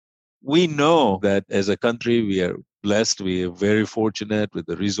we know that as a country, we are blessed. We are very fortunate with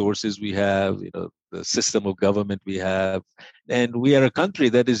the resources we have, the system of government we have. And we are a country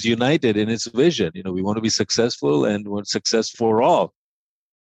that is united in its vision. We want to be successful and want success for all.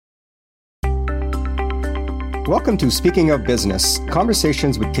 Welcome to Speaking of Business,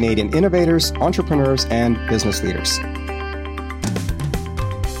 conversations with Canadian innovators, entrepreneurs, and business leaders.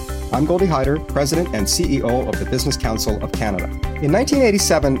 I'm Goldie Hyder, President and CEO of the Business Council of Canada. In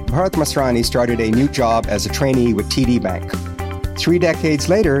 1987, Bharat Masrani started a new job as a trainee with TD Bank. 3 decades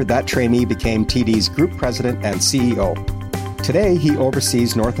later, that trainee became TD's Group President and CEO. Today, he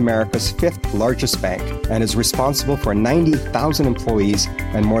oversees North America's 5th largest bank and is responsible for 90,000 employees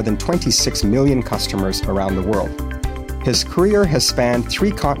and more than 26 million customers around the world. His career has spanned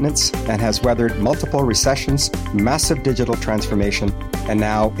 3 continents and has weathered multiple recessions, massive digital transformation, and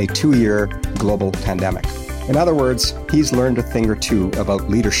now a 2-year global pandemic. In other words, he's learned a thing or two about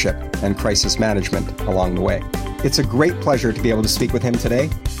leadership and crisis management along the way. It's a great pleasure to be able to speak with him today.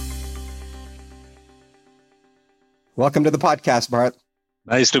 Welcome to the podcast, Bharat.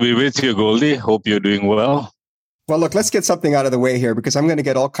 Nice to be with you, Goldie. Hope you're doing well. Well, look, let's get something out of the way here because I'm going to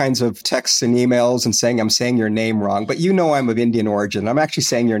get all kinds of texts and emails and saying I'm saying your name wrong. But you know I'm of Indian origin. I'm actually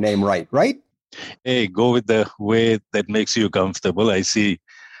saying your name right? Hey, go with the way that makes you comfortable. I see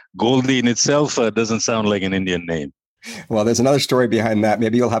Goldie in itself doesn't sound like an Indian name. Well, there's another story behind that.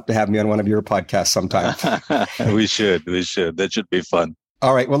 Maybe you'll have to have me on one of your podcasts sometime. We should. That should be fun.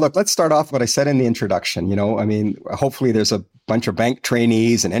 All right. Well, look, let's start off what I said in the introduction. Hopefully there's a bunch of bank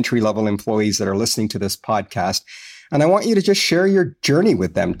trainees and entry-level employees that are listening to this podcast. And I want you to just share your journey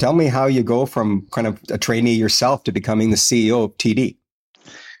with them. Tell me how you go from kind of a trainee yourself to becoming the CEO of TD.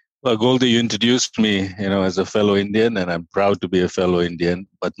 Well, Goldie, you introduced me, as a fellow Indian, and I'm proud to be a fellow Indian.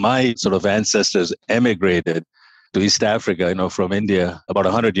 But my sort of ancestors emigrated to East Africa, from India about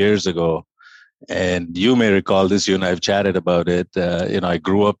 100 years ago. And you may recall this, you and I have chatted about it. I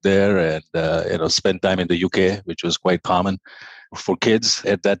grew up there and, spent time in the UK, which was quite common for kids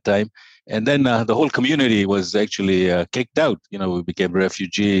at that time. And then the whole community was actually kicked out. We became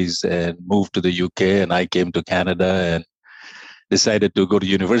refugees and moved to the UK, and I came to Canada and decided to go to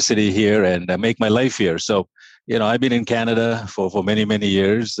university here and make my life here. So, I've been in Canada for many, many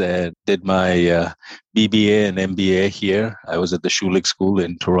years and did my BBA and MBA here. I was at the Schulich School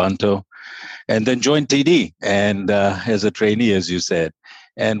in Toronto and then joined TD and as a trainee, as you said.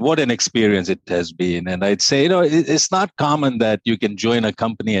 And what an experience it has been. And I'd say, it's not common that you can join a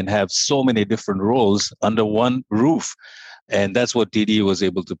company and have so many different roles under one roof. And that's what TD was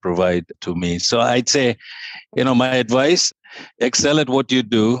able to provide to me. So I'd say, my advice, excel at what you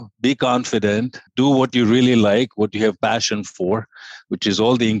do, be confident, do what you really like, what you have passion for, which is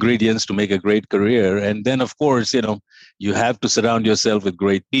all the ingredients to make a great career. And then, of course, you have to surround yourself with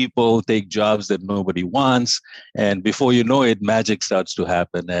great people, take jobs that nobody wants. And before you know it, magic starts to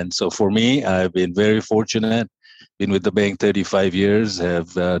happen. And so for me, I've been very fortunate, been with the bank 35 years,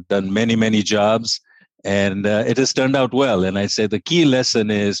 have done many, many jobs. And it has turned out well. And I say the key lesson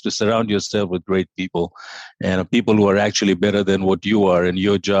is to surround yourself with great people and people who are actually better than what you are. And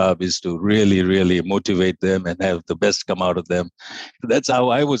your job is to really, really motivate them and have the best come out of them. That's how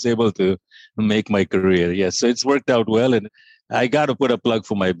I was able to make my career. Yes, so it's worked out well. And I got to put a plug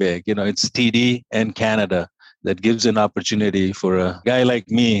for my bank. It's TD and Canada that gives an opportunity for a guy like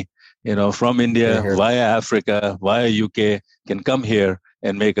me, from India, via Africa, via UK, can come here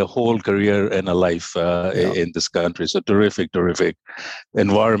and make a whole career and a life in this country. So terrific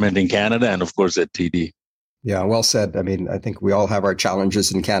environment in Canada and, of course, at TD. Yeah, well said. I mean, I think we all have our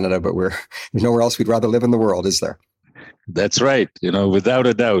challenges in Canada, but there's nowhere else we'd rather live in the world, is there? That's right, without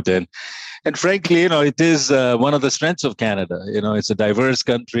a doubt. And frankly, it is one of the strengths of Canada. It's a diverse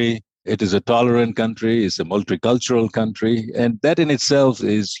country. It is a tolerant country. It's a multicultural country. And that in itself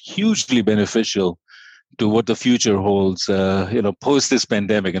is hugely beneficial to what the future holds, post this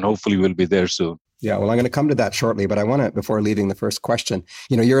pandemic, and hopefully we'll be there soon. Yeah, well, I'm going to come to that shortly, but I want to, before leaving the first question,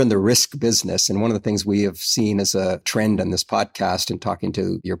 you're in the risk business. And one of the things we have seen as a trend on this podcast and talking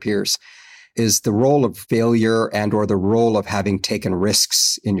to your peers is the role of failure and or the role of having taken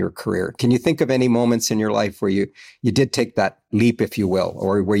risks in your career. Can you think of any moments in your life where you did take that leap, if you will,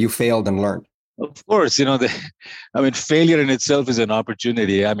 or where you failed and learned? Of course, failure in itself is an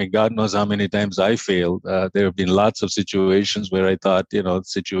opportunity. God knows how many times I failed. There have been lots of situations where I thought,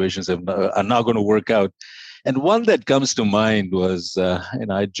 situations are not going to work out. And one that comes to mind was,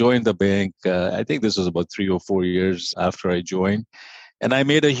 I joined the bank. I think this was about 3 or 4 years after I joined. And I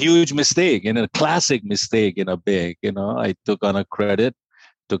made a huge mistake, a classic mistake in a bank. I took on a credit,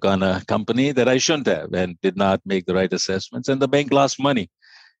 took on a company that I shouldn't have and did not make the right assessments. And the bank lost money.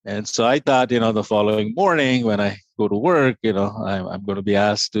 And so I thought, the following morning when I go to work, I'm going to be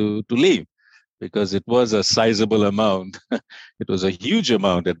asked to leave because it was a sizable amount. It was a huge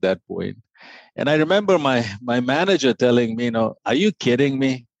amount at that point. And I remember my manager telling me, are you kidding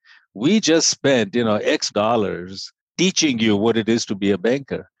me? We just spent, X dollars teaching you what it is to be a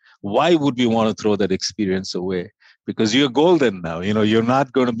banker. Why would we want to throw that experience away? Because you're golden now. You're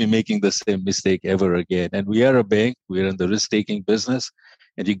not going to be making the same mistake ever again. And we are a bank. We're in the risk-taking business.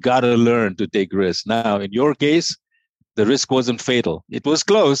 And you got to learn to take risks. Now, in your case, the risk wasn't fatal. It was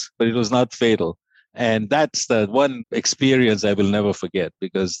close, but it was not fatal. And that's the one experience I will never forget,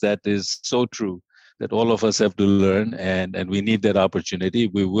 because that is so true that all of us have to learn, and we need that opportunity.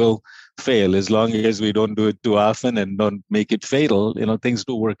 We will fail as long as we don't do it too often and don't make it fatal. Things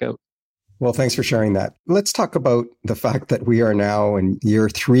do work out. Well, thanks for sharing that. Let's talk about the fact that we are now in year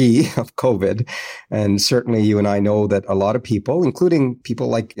 3 of COVID. And certainly you and I know that a lot of people, including people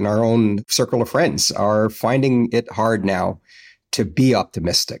like in our own circle of friends, are finding it hard now to be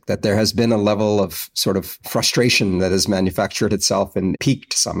optimistic, that there has been a level of sort of frustration that has manufactured itself and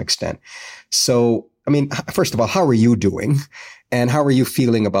peaked to some extent. So, first of all, how are you doing? And how are you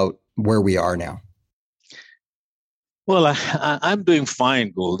feeling about where we are now? Well, I'm doing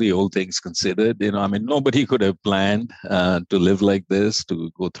fine, Goldie, all things considered. Nobody could have planned to live like this,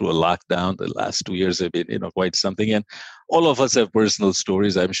 to go through a lockdown. The last 2 years have been, quite something. And all of us have personal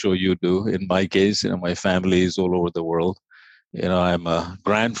stories. I'm sure you do. In my case, my family is all over the world. I'm a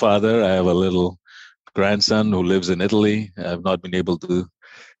grandfather. I have a little grandson who lives in Italy. I've not been able to,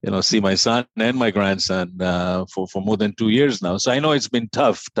 see my son and my grandson for more than 2 years now. So I know it's been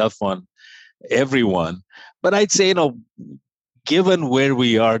tough on everyone. But I'd say, given where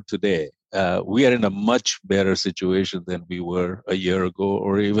we are today, we are in a much better situation than we were a year ago,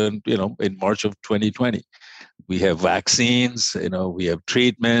 or even, in March of 2020. We have vaccines, we have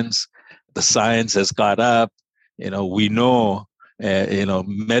treatments. The science has caught up. We know,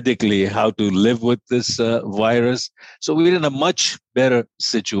 medically how to live with this virus. So we're in a much better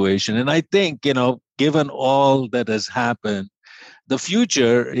situation. And I think, given all that has happened, the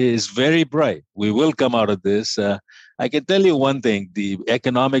future is very bright. We will come out of this. I can tell you one thing, the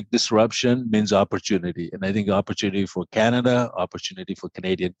economic disruption means opportunity. And I think opportunity for Canada, opportunity for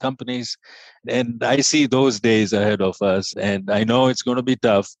Canadian companies. And I see those days ahead of us. And I know it's going to be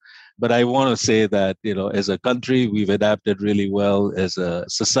tough. But I want to say that, as a country, we've adapted really well, as a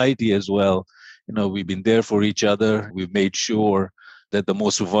society as well. We've been there for each other. We've made sure that the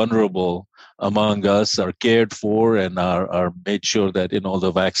most vulnerable among us are cared for and are made sure that all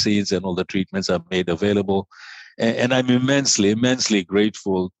the vaccines and all the treatments are made available. And I'm immensely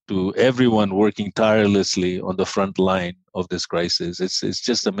grateful to everyone working tirelessly on the front line of this crisis. It's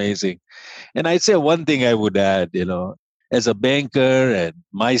just amazing. And I'd say one thing I would add, as a banker at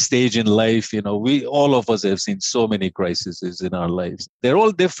my stage in life, all of us have seen so many crises in our lives. They're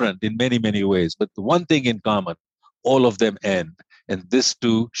all different in many, many ways, but the one thing in common, all of them end, and this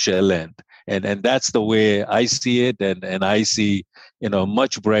too shall end. And that's the way I see it, and I see,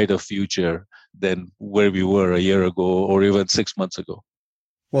 much brighter future than where we were a year ago or even 6 months ago.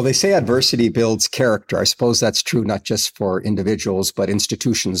 Well, they say adversity builds character. I suppose that's true not just for individuals, but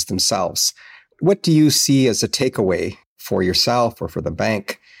institutions themselves. What do you see as a takeaway for yourself or for the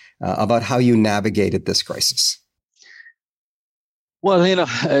bank about how you navigated this crisis? Well,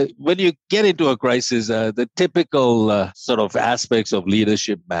 when you get into a crisis, the typical sort of aspects of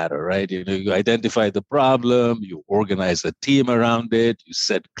leadership matter, right? You identify the problem, you organize a team around it, you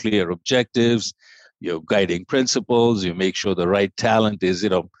set clear objectives, you have guiding principles, you make sure the right talent is,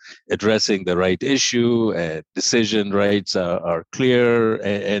 addressing the right issue, and decision rights are clear,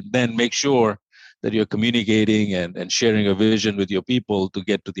 and then make sure that you're communicating and sharing a vision with your people to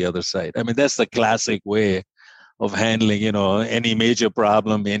get to the other side. That's the classic way of handling, any major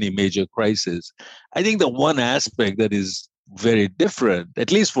problem, any major crisis. I think the one aspect that is very different,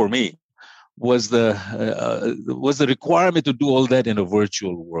 at least for me, was the requirement to do all that in a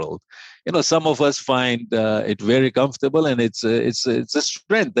virtual world. Some of us find it very comfortable, and it's a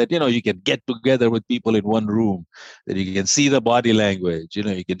strength that you can get together with people in one room, that you can see the body language,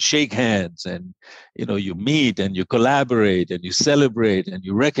 you can shake hands, and you meet and you collaborate and you celebrate and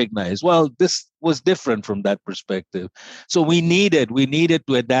you recognize. Well, this was different from that perspective. So we needed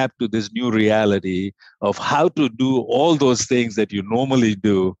to adapt to this new reality of how to do all those things that you normally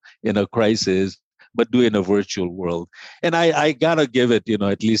do in a crisis, but do in a virtual world. And I gotta give it,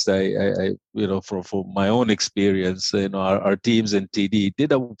 at least I for my own experience, our teams in TD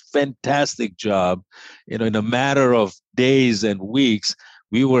did a fantastic job. In a matter of days and weeks,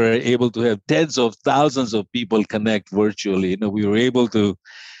 we were able to have tens of thousands of people connect virtually. We were able to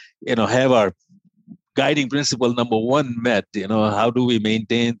have our guiding principle number one met. How do we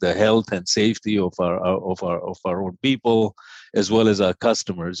maintain the health and safety of our own people as well as our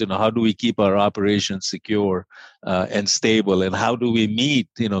customers? How do we keep our operations secure and stable, and how do we meet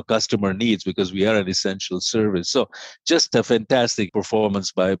customer needs, because we are an essential service? So just a fantastic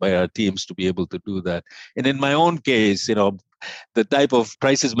performance by our teams to be able to do that. And in my own case, the type of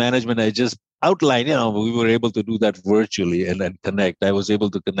crisis management I just outlined, we were able to do that virtually and connect. I was able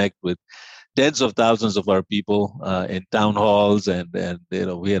to connect with tens of thousands of our people in town halls, and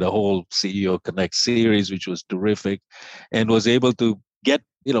we had a whole CEO Connect series, which was terrific, and was able to get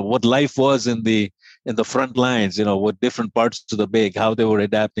what life was in the front lines, what different parts of the bank, how they were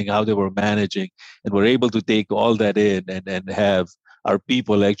adapting, how they were managing, and we're able to take all that in and have our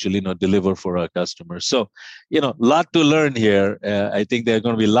people actually deliver for our customers. So lot to learn here. I think there are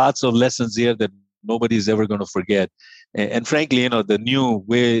going to be lots of lessons here that nobody's ever going to forget. And frankly, the new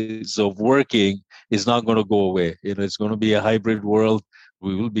ways of working is not going to go away. It's going to be a hybrid world.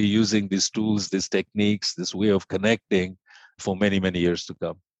 We will be using these tools, these techniques, this way of connecting for many, many years to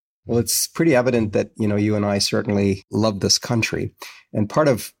come. Well, it's pretty evident that, you and I certainly love this country. And part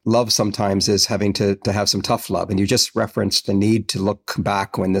of love sometimes is having to have some tough love. And you just referenced the need to look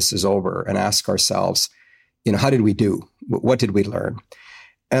back when this is over and ask ourselves, how did we do? What did we learn?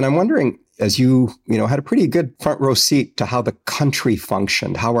 And I'm wondering, as you had a pretty good front row seat to how the country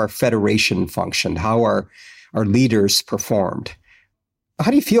functioned, how our federation functioned, how our leaders performed. How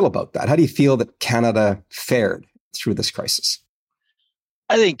do you feel about that? How do you feel that Canada fared through this crisis?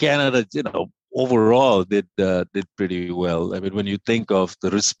 I think Canada, overall did pretty well. I mean, when you think of the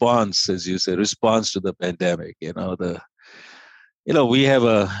response, as you say, response to the pandemic, we have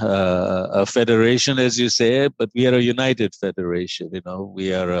a federation, as you say, but we are a united federation.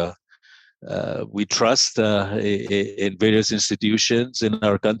 We trust in various institutions in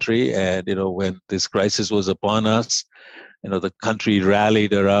our country, and when this crisis was upon us, the country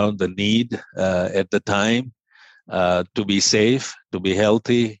rallied around the need at the time to be safe, to be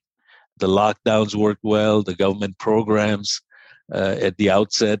healthy. The lockdowns worked well. The government programs at the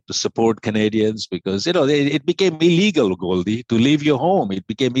outset to support Canadians, because it became illegal, Goldie, to leave your home. It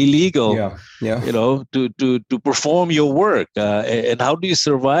became illegal, to perform your work. And how do you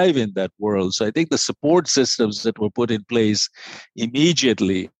survive in that world? So I think the support systems that were put in place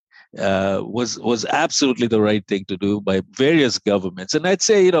immediately was absolutely the right thing to do by various governments. And I'd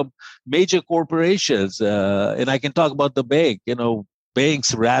say major corporations, and I can talk about the bank.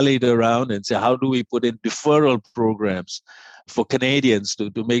 Banks rallied around and say, how do we put in deferral programs for Canadians to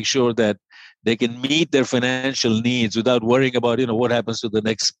make sure that they can meet their financial needs without worrying about, what happens to the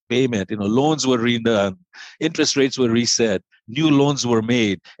next payment. Loans were redone, interest rates were reset, new loans were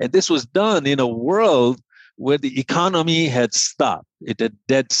made. And this was done in a world where the economy had stopped. It had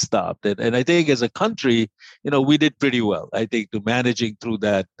dead stopped. And I think as a country, we did pretty well, I think, to managing through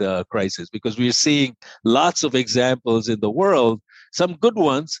that crisis, because we're seeing lots of examples in the world, some good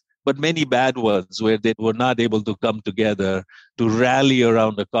ones, but many bad ones where they were not able to come together to rally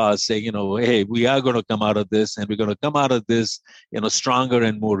around a cause, saying, hey, we are going to come out of this, and we're going to come out of this, stronger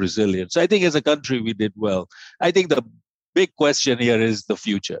and more resilient. So I think as a country, we did well. I think the big question here is the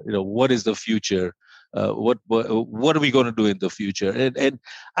future. What is the future? What are we going to do in the future? And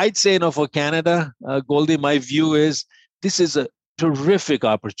I'd say, for Canada, Goldie, my view is this is a terrific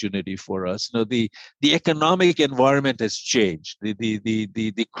opportunity for us. The economic environment has changed.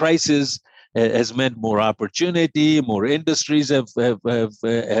 The crisis has meant more opportunity, more industries have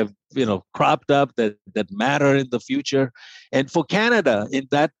cropped up that matter in the future. And for Canada, in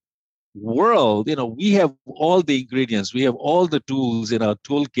that world, we have all the ingredients, we have all the tools in our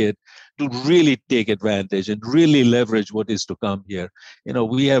toolkit to really take advantage and really leverage what is to come here.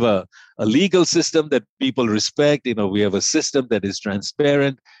 We have a legal system that people respect. We have a system that is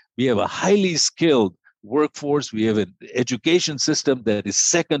transparent. We have a highly skilled workforce. We have an education system that is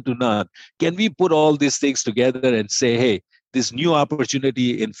second to none. Can we put all these things together and say, hey, this new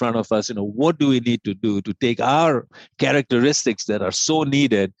opportunity in front of us, what do we need to do to take our characteristics that are so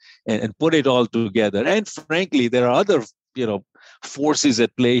needed and put it all together? And frankly, there are other, forces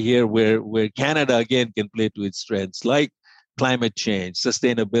at play here where Canada, again, can play to its strengths, like climate change,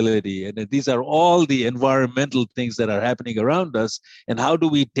 sustainability. And these are all the environmental things that are happening around us. And how do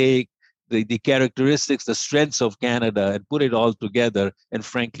we take the characteristics, the strengths of Canada, and put it all together and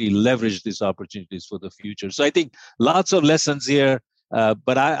frankly leverage these opportunities for the future? So I think lots of lessons here,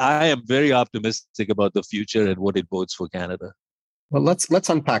 but I am very optimistic about the future and what it bodes for Canada. Well, let's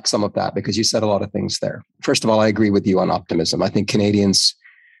unpack some of that, because you said a lot of things there. First of all, I agree with you on optimism. I think Canadians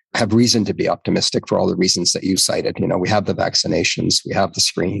have reason to be optimistic for all the reasons that you cited. We have the vaccinations, we have the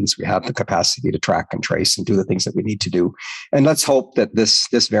screens, we have the capacity to track and trace and do the things that we need to do. And let's hope that this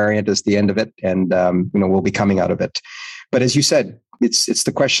variant is the end of it, and we'll be coming out of it. But as you said, it's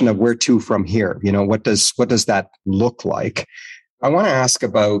the question of where to from here. What does that look like? I want to ask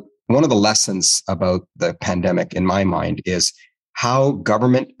about one of the lessons about the pandemic in my mind is how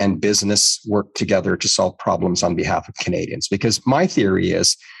government and business work together to solve problems on behalf of Canadians. Because my theory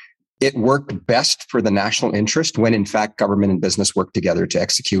is it worked best for the national interest when, in fact, government and business worked together to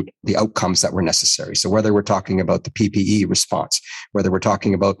execute the outcomes that were necessary. So whether we're talking about the PPE response, whether we're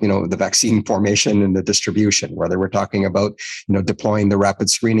talking about, the vaccine formation and the distribution, whether we're talking about, deploying the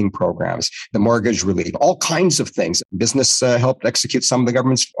rapid screening programs, the mortgage relief, all kinds of things. Business helped execute some of the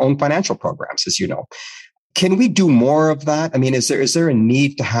government's own financial programs, as you know. Can we do more of that? I mean, is there a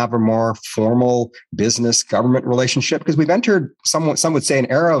need to have a more formal business government relationship? Because we've entered some would say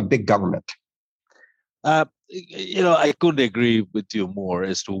an era of big government. I couldn't agree with you more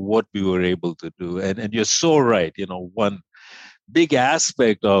as to what we were able to do. And you're so right. One big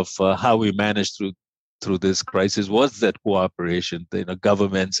aspect of how we managed through this crisis was that cooperation,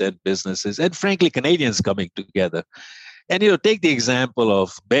 governments and businesses, and frankly, Canadians coming together. And, take the example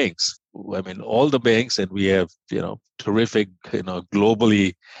of banks. I mean, all the banks, and we have, terrific,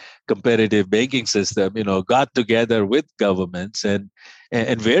 globally competitive banking system, got together with governments and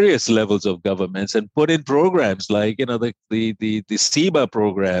various levels of governments and put in programs like, the CEBA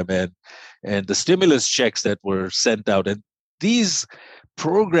program and the stimulus checks that were sent out. And these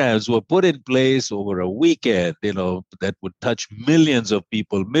programs were put in place over a weekend, that would touch millions of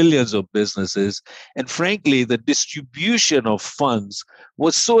people, millions of businesses. And frankly, the distribution of funds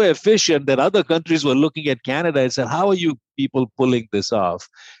was so efficient that other countries were looking at Canada and said, how are you people pulling this off?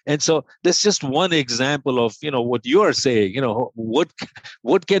 And so that's just one example of, what you are saying,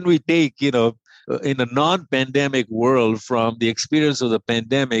 what can we take, in a non-pandemic world from the experience of the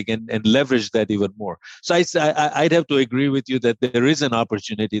pandemic and leverage that even more. So I'd have to agree with you that there is an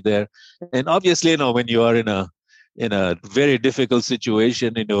opportunity there. And obviously, when you are in a very difficult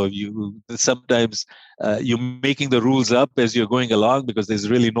situation, you sometimes you're making the rules up as you're going along because there's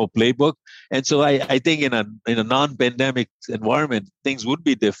really no playbook. And so I think in a non-pandemic environment, things would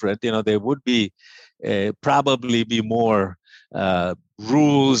be different. There would be probably be more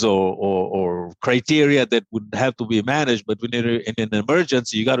rules or criteria that would have to be managed. But when you're in an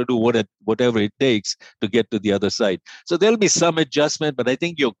emergency, you got to do whatever it takes to get to the other side. So there'll be some adjustment, but I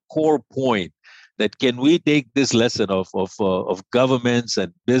think your core point that can we take this lesson of governments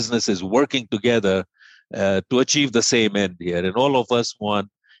and businesses working together to achieve the same end here, and all of us want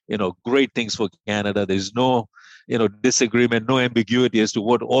great things for Canada. There's no disagreement, no ambiguity as to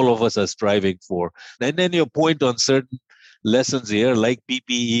what all of us are striving for. And then your point on certain lessons here like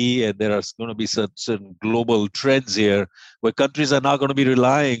PPE, and there are going to be certain global trends here where countries are now going to be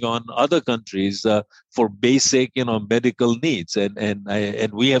relying on other countries for basic medical needs,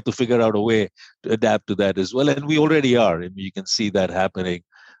 and we have to figure out a way to adapt to that as well, and we already are. I mean, you can see that happening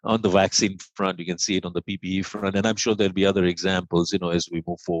on the vaccine front, you can see it on the PPE front, and I'm sure there'll be other examples as we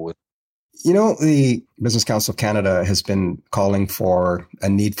move forward. The Business Council of Canada has been calling for a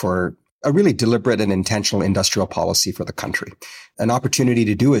need for a really deliberate and intentional industrial policy for the country. An opportunity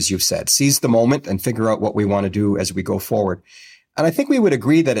to do, as you've said, seize the moment and figure out what we want to do as we go forward. And I think we would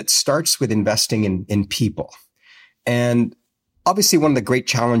agree that it starts with investing in people. And obviously, one of the great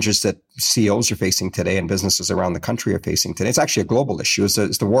challenges that CEOs are facing today and businesses around the country are facing today, it's actually a global issue, is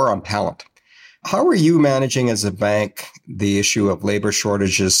the war on talent. How are you managing as a bank the issue of labor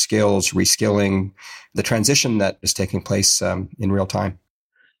shortages, skills, reskilling, the transition that is taking place in real time?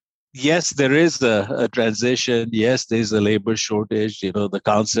 Yes, there is a transition. Yes, there's a labor shortage. The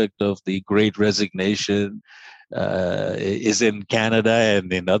concept of the Great Resignation is in Canada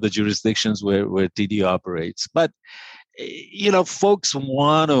and in other jurisdictions where TD operates. But folks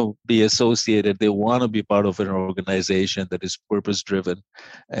want to be associated. They want to be part of an organization that is purpose-driven.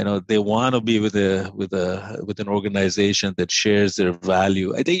 They want to be with an organization that shares their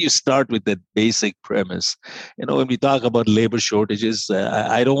value. I think you start with that basic premise. When we talk about labor shortages,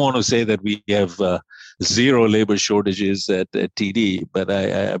 I don't want to say that we have zero labor shortages at TD, but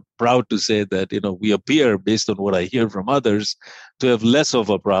I'm proud to say that we appear, based on what I hear from others, to have less of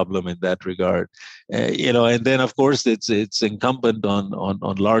a problem in that regard. And then of course it's incumbent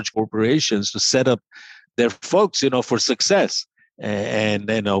on large corporations to set up their folks, for success. And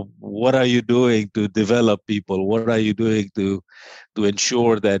what are you doing to develop people? What are you doing to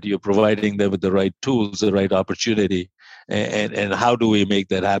ensure that you're providing them with the right tools, the right opportunity and how do we make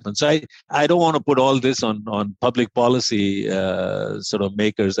that happen? So I don't want to put all this on public policy sort of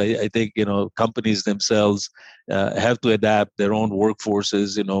makers. I think, companies themselves have to adapt their own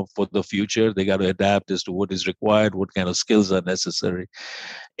workforces, for the future. They got to adapt as to what is required, what kind of skills are necessary.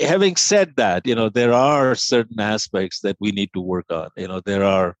 Having said that, there are certain aspects that we need to work on. There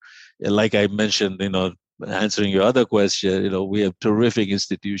are, like I mentioned, answering your other question, we have terrific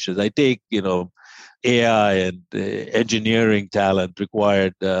institutions. I take, AI and engineering talent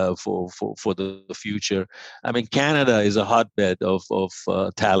required for the future. I mean, Canada is a hotbed of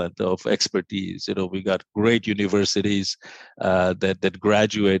talent, of expertise. We got great universities that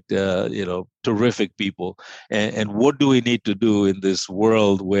graduate, terrific people. And what do we need to do in this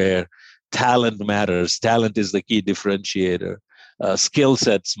world where talent matters? Talent is the key differentiator. Skill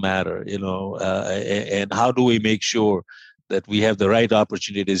sets matter, and how do we make sure that we have the right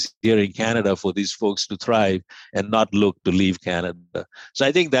opportunities here in Canada for these folks to thrive and not look to leave Canada? So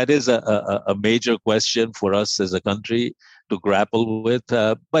I think that is a major question for us as a country to grapple with.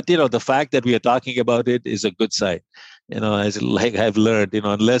 But, the fact that we are talking about it is a good sign. As like I've learned,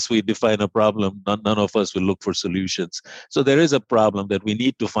 unless we define a problem, none of us will look for solutions. So there is a problem that we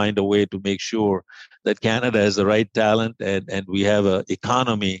need to find a way to make sure that Canada has the right talent and we have an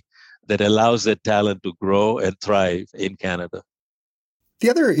economy that allows that talent to grow and thrive in Canada. The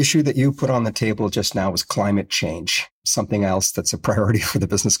other issue that you put on the table just now was climate change, something else that's a priority for the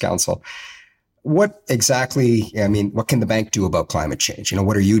Business Council. What exactly, what can the bank do about climate change?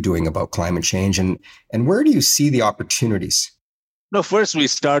 What are you doing about climate change, and where do you see the opportunities? No, first we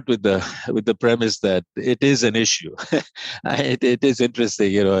start with the premise that it is an issue. It is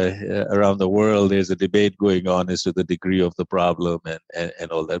interesting, around the world there's a debate going on as to the degree of the problem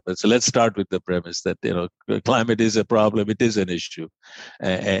and all that. But so let's start with the premise that climate is a problem, it is an issue,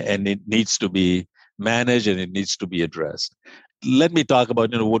 and it needs to be managed and it needs to be addressed. Let me talk about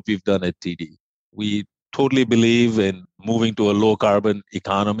what we've done at TD. We totally believe in moving to a low carbon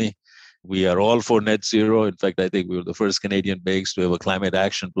economy. We are all for net zero. In fact, I think we were the first Canadian banks to have a climate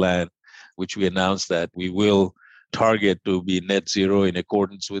action plan, which we announced that we will target to be net zero in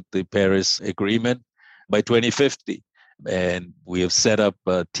accordance with the Paris Agreement by 2050. And we have set up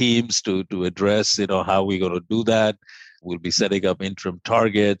teams to address, how we're going to do that. We'll be setting up interim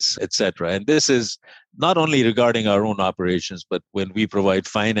targets, etc. And this is not only regarding our own operations, but when we provide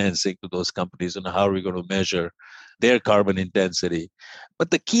financing to those companies and how we're going to measure their carbon intensity.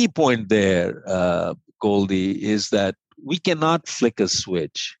 But the key point there, Goldie, is that we cannot flick a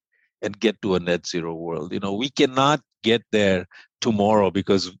switch and get to a net zero world. We cannot get there tomorrow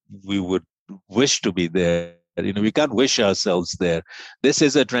because we would wish to be there. We can't wish ourselves there. This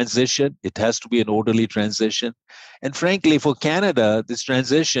is a transition. It has to be an orderly transition. And frankly, for Canada, this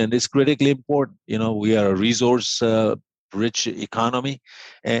transition is critically important. We are a resource-rich economy,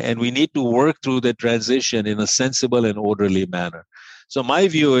 and we need to work through the transition in a sensible and orderly manner. So my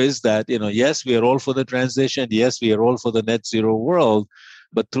view is that, yes, we are all for the transition. Yes, we are all for the net zero world.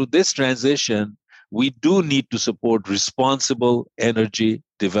 But through this transition, we do need to support responsible energy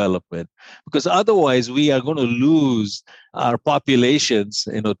development, because otherwise we are going to lose our populations,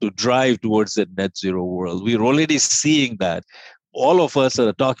 to drive towards that net zero world. We're already seeing that. All of us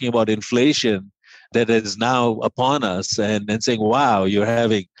are talking about inflation that is now upon us and saying, wow, you're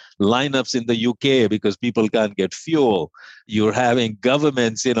having lineups in the UK because people can't get fuel. You're having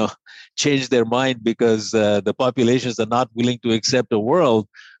governments, change their mind because the populations are not willing to accept a world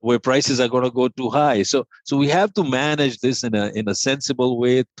where prices are going to go too high. So we have to manage this in a sensible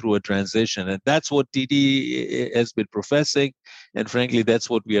way through a transition. And that's what TD has been professing. And frankly, that's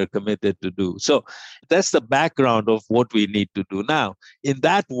what we are committed to do. So that's the background of what we need to do now. In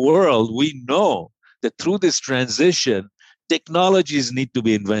that world, we know that through this transition, technologies need to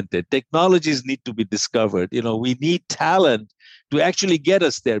be invented. Technologies need to be discovered. We need talent to actually get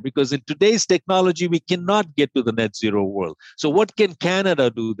us there, because in today's technology, we cannot get to the net zero world. So what can Canada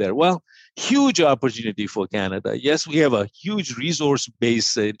do there? Well, huge opportunity for Canada. Yes, we have a huge resource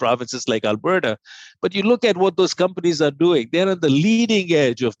base in provinces like Alberta, but you look at what those companies are doing. They're on the leading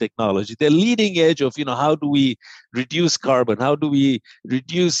edge of technology. They're leading edge of, how do we reduce carbon? How do we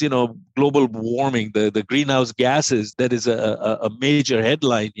reduce, global warming, the greenhouse gases? That is a major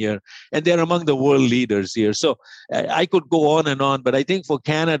headline here. And they're among the world leaders here. So I could go on and on, but I think for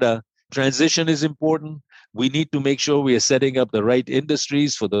Canada, transition is important. We need to make sure we are setting up the right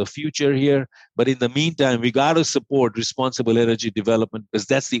industries for the future here. But in the meantime, we got to support responsible energy development, because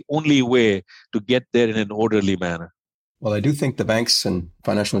that's the only way to get there in an orderly manner. Well, I do think the banks and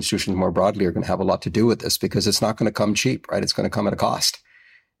financial institutions more broadly are going to have a lot to do with this, because it's not going to come cheap, right? It's going to come at a cost.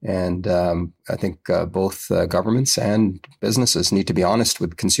 And I think both governments and businesses need to be honest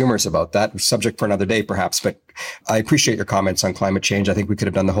with consumers about that. Subject for another day, perhaps. But I appreciate your comments on climate change. I think we could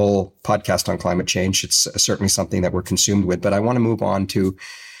have done the whole podcast on climate change. It's certainly something that we're consumed with. But I want to move on to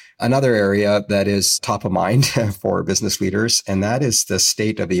another area that is top of mind for business leaders, and that is the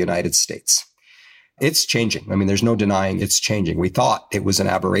state of the United States. It's changing. I mean, there's no denying it's changing. We thought it was an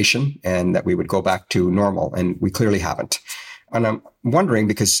aberration and that we would go back to normal, and we clearly haven't. And I'm wondering,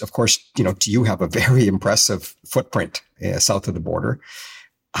 because of course, you have a very impressive footprint south of the border.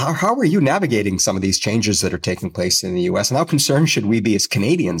 How are you navigating some of these changes that are taking place in the U.S.? And how concerned should we be as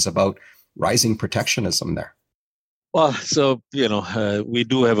Canadians about rising protectionism there? Well, so, we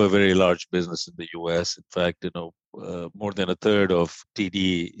do have a very large business in the U.S. In fact, more than a third of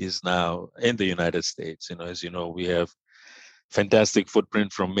TD is now in the United States. As you know, we have fantastic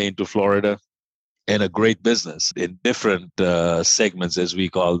footprint from Maine to Florida and a great business in different segments, as we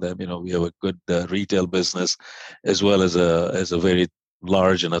call them. We have a good retail business as well as a very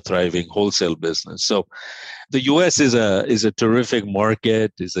large and a thriving wholesale business. So the U.S. is a terrific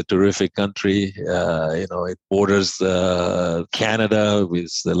market, is a terrific country. It borders Canada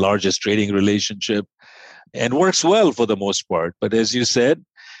with the largest trading relationship and works well for the most part. But as you said,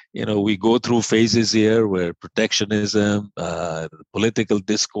 we go through phases here where protectionism, political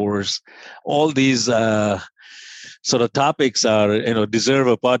discourse, all these sort of topics are, deserve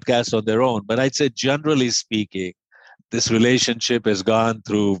a podcast on their own. But I'd say generally speaking, this relationship has gone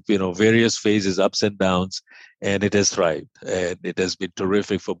through, various phases, ups and downs, and it has thrived. And it has been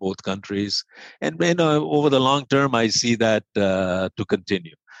terrific for both countries. And, over the long term, I see that to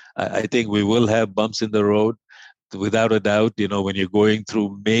continue. I think we will have bumps in the road, without a doubt. When you're going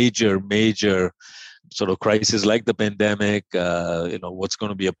through major sort of crisis like the pandemic, what's going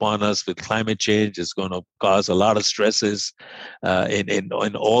to be upon us with climate change is going to cause a lot of stresses in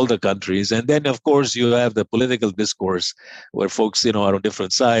all the countries. And then, of course, you have the political discourse where folks, are on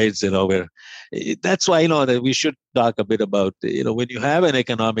different sides, where that's why, that we should talk a bit about, when you have an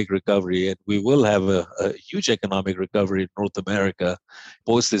economic recovery, and we will have a huge economic recovery in North America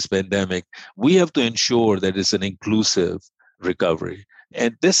post this pandemic, we have to ensure that it's an inclusive recovery.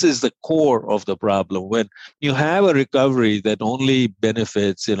 And this is the core of the problem. When you have a recovery that only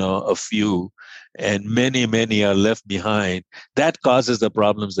benefits, a few, and many are left behind, that causes the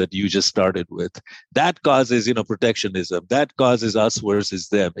problems that you just started with. That causes, protectionism. That causes us versus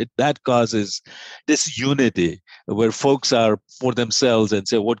them. That causes disunity where folks are for themselves and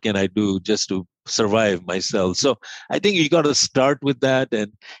say, what can I do just to survive myself? So I think you got to start with that.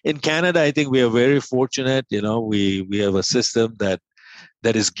 And in Canada, I think we are very fortunate. We have a system that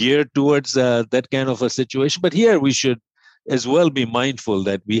is geared towards that kind of a situation. But here we should as well be mindful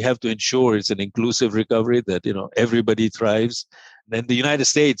that we have to ensure it's an inclusive recovery, that, everybody thrives. And the United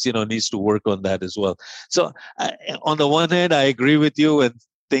States, needs to work on that as well. So on the one hand, I agree with you, and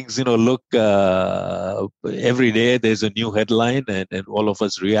things, look, every day there's a new headline and all of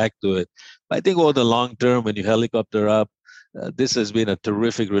us react to it. But I think over the long term, when you helicopter up, this has been a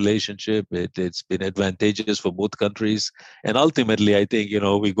terrific relationship. It's been advantageous for both countries. And ultimately, I think,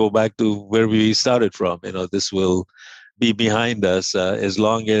 we go back to where we started from. This will be behind us as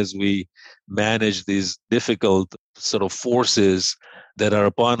long as we manage these difficult sort of forces that are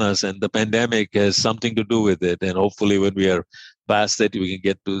upon us. And the pandemic has something to do with it. And hopefully when we are past it, we can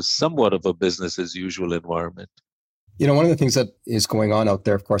get to somewhat of a business as usual environment. One of the things that is going on out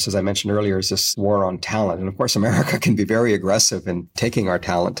there, of course, as I mentioned earlier, is this war on talent. And of course, America can be very aggressive in taking our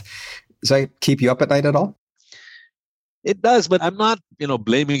talent. Does that keep you up at night at all? It does, but I'm not,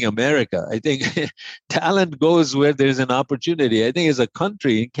 blaming America. I think talent goes where there's an opportunity. I think as a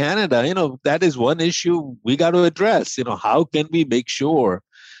country, in Canada, that is one issue we got to address. How can we make sure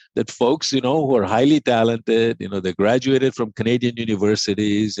that folks, who are highly talented, they graduated from Canadian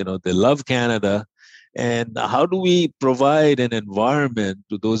universities, they love Canada. And how do we provide an environment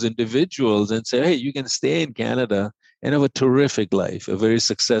to those individuals and say, hey, you can stay in Canada and have a terrific life, a very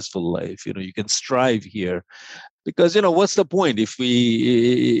successful life. You can strive here. Because, what's the point? If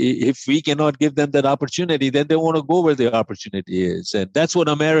we cannot give them that opportunity, then they want to go where the opportunity is. And that's what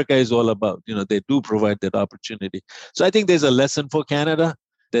America is all about. They do provide that opportunity. So I think there's a lesson for Canada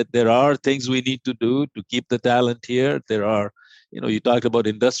that there are things we need to do to keep the talent here. There are, you talked about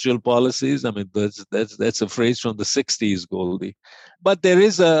industrial policies. I mean, that's a phrase from the 60s, Goldie. But there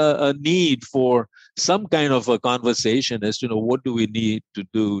is a need for some kind of a conversation as to, what do we need to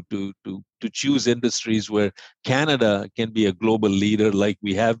do to choose industries where Canada can be a global leader like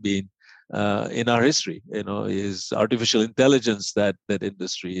we have been in our history. Is artificial intelligence that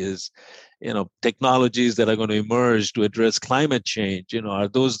industry is, technologies that are going to emerge to address climate change. Are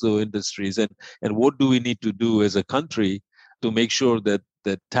those the industries? And what do we need to do as a country to make sure that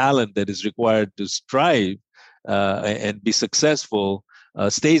the talent that is required to strive and be successful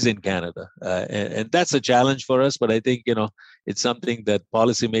stays in Canada? And that's a challenge for us. But I think, it's something that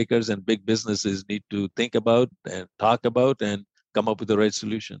policymakers and big businesses need to think about and talk about and come up with the right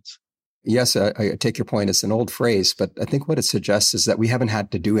solutions. Yes, I take your point. It's an old phrase, but I think what it suggests is that we haven't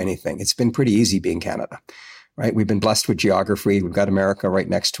had to do anything. It's been pretty easy being Canada, right? We've been blessed with geography. We've got America right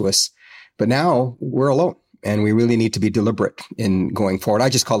next to us. But now we're alone. And we really need to be deliberate in going forward. I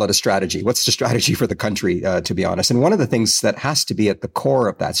just call it a strategy. What's the strategy for the country, to be honest? And one of the things that has to be at the core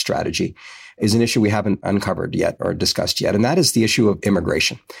of that strategy is an issue we haven't uncovered yet or discussed yet. And that is the issue of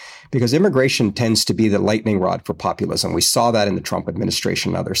immigration. Because immigration tends to be the lightning rod for populism. We saw that in the Trump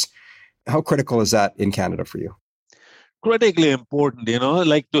administration and others. How critical is that in Canada for you? Critically important,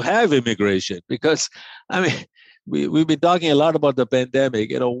 to have immigration. Because, we've been talking a lot about the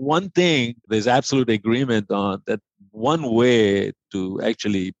pandemic. One thing there's absolute agreement on, that one way to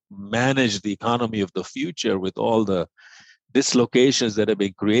actually manage the economy of the future with all the dislocations that have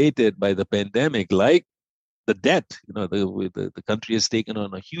been created by the pandemic, like the debt, the country has taken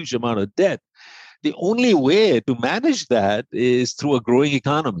on a huge amount of debt. The only way to manage that is through a growing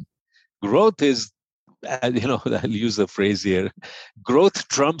economy. Growth is, I'll use the phrase here, growth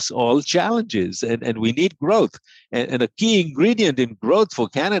trumps all challenges, and we need growth. And a key ingredient in growth for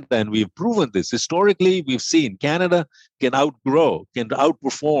Canada, and we've proven this, historically, we've seen Canada can outgrow, can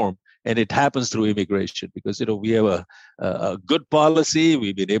outperform, and it happens through immigration because, we have a good policy.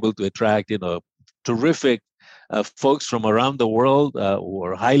 We've been able to attract, terrific folks from around the world who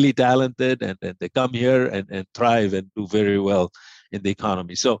are highly talented, and they come here and thrive and do very well in the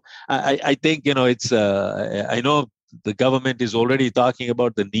economy. So I think, it's, I know the government is already talking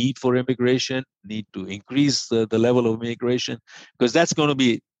about the need for immigration, need to increase the level of immigration, because that's going to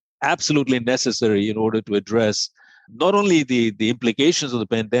be absolutely necessary in order to address not only the implications of the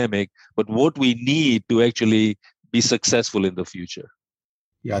pandemic, but what we need to actually be successful in the future.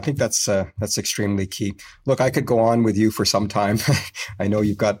 Yeah, I think that's extremely key. Look, I could go on with you for some time. I know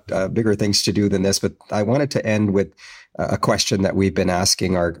you've got bigger things to do than this, but I wanted to end with a question that we've been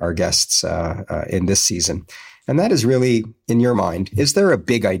asking our guests in this season. And that is really, in your mind, is there a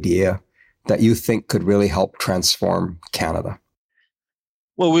big idea that you think could really help transform Canada?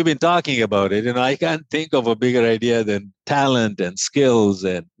 Well, we've been talking about it, and I can't think of a bigger idea than talent and skills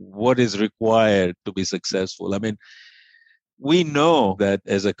and what is required to be successful. We know that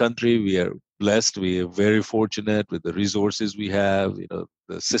as a country, we are blessed. We are very fortunate with the resources we have,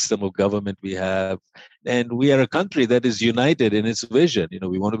 the system of government we have. And we are a country that is united in its vision.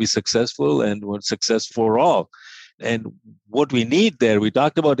 We want to be successful and want success for all. And what we need there, we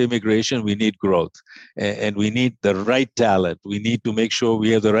talked about immigration, we need growth. And we need the right talent. We need to make sure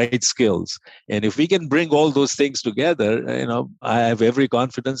we have the right skills. And if we can bring all those things together, I have every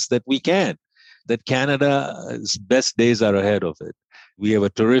confidence that we can. That Canada's best days are ahead of it. We have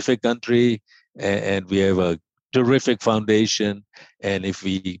a terrific country and we have a terrific foundation. And if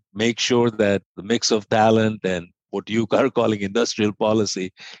we make sure that the mix of talent and what you are calling industrial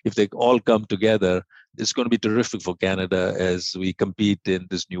policy, if they all come together, it's going to be terrific for Canada as we compete in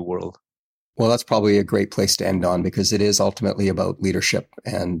this new world. Well, that's probably a great place to end on because it is ultimately about leadership.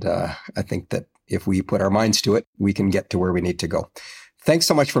 And I think that if we put our minds to it, we can get to where we need to go. Thanks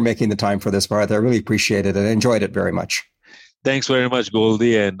so much for making the time for this, Bharat. I really appreciate it and enjoyed it very much. Thanks very much,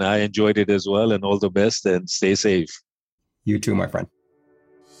 Goldie. And I enjoyed it as well. And all the best and stay safe. You too, my friend.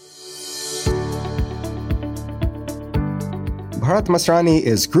 Bharat Masrani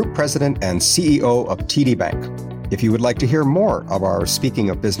is Group President and CEO of TD Bank. If you would like to hear more of our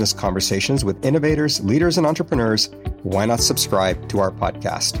Speaking of Business conversations with innovators, leaders, and entrepreneurs, why not subscribe to our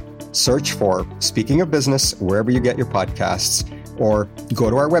podcast? Search for Speaking of Business wherever you get your podcasts, or go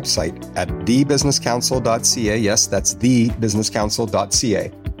to our website at thebusinesscouncil.ca. Yes, that's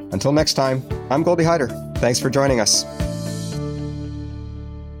thebusinesscouncil.ca. Until next time, I'm Goldie Hyder. Thanks for joining us.